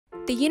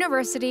The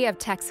University of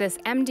Texas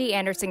MD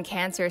Anderson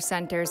Cancer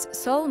Center's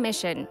sole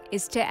mission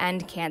is to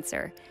end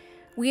cancer.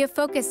 We have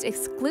focused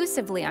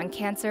exclusively on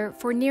cancer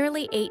for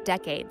nearly 8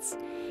 decades.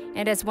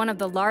 And as one of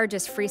the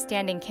largest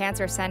freestanding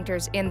cancer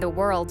centers in the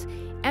world,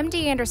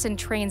 MD Anderson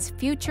trains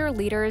future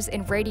leaders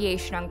in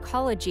radiation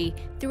oncology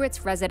through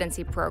its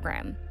residency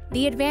program.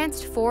 The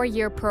advanced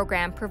 4-year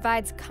program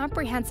provides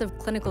comprehensive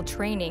clinical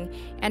training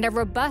and a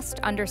robust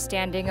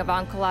understanding of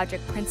oncologic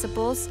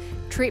principles,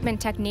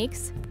 treatment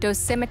techniques,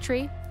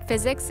 dosimetry,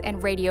 physics, and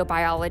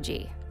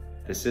radiobiology.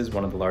 This is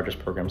one of the largest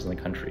programs in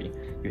the country.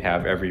 You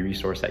have every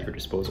resource at your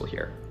disposal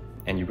here,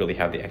 and you really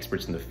have the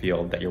experts in the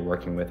field that you're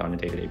working with on a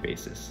day-to-day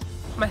basis.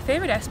 My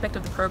favorite aspect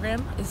of the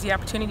program is the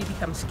opportunity to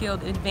become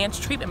skilled in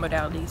advanced treatment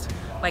modalities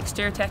like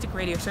stereotactic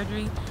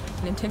radiosurgery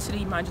and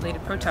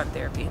intensity-modulated proton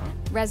therapy.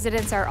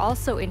 Residents are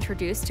also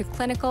introduced to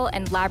clinical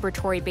and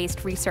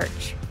laboratory-based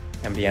research.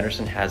 MD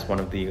Anderson has one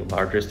of the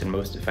largest and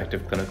most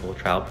effective clinical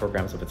trial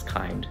programs of its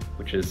kind,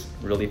 which is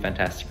really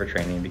fantastic for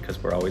training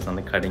because we're always on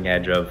the cutting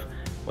edge of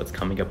what's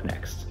coming up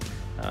next.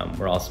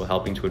 We're also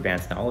helping to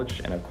advance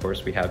knowledge, and of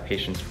course we have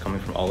patients coming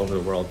from all over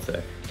the world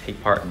to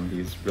take part in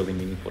these really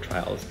meaningful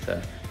trials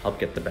to help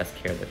get the best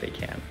care that they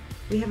can.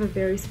 We have a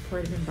very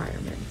supportive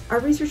environment. Our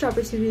research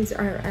opportunities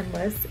are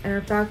endless, and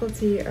our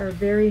faculty are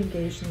very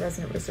engaged in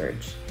resident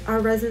research.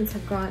 Our residents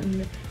have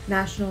gotten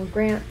national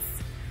grants,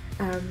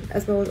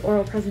 as well as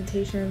oral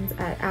presentations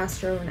at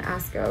ASTRO and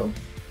ASCO.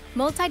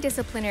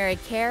 Multidisciplinary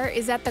care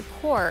is at the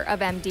core of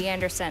MD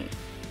Anderson,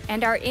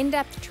 and our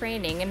in-depth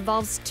training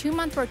involves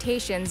 2-month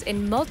rotations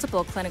in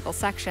multiple clinical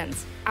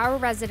sections. Our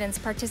residents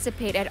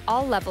participate at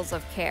all levels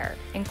of care,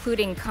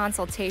 including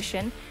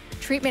consultation,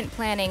 treatment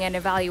planning and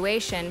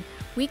evaluation,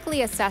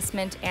 weekly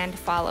assessment, and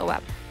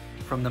follow-up.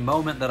 From the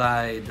moment that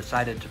I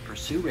decided to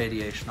pursue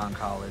radiation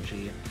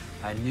oncology,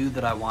 I knew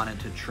that I wanted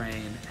to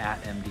train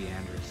at MD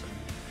Anderson.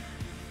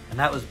 And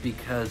that was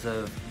because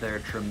of their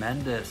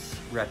tremendous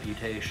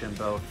reputation,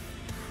 both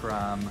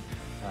from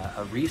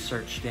a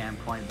research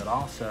standpoint, but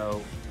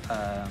also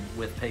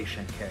with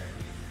patient care.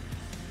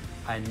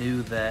 I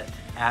knew that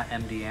at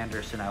MD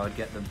Anderson I would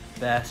get the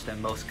best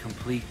and most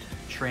complete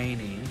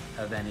training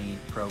of any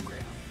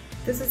program.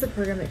 This is a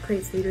program that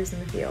creates leaders in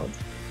the field.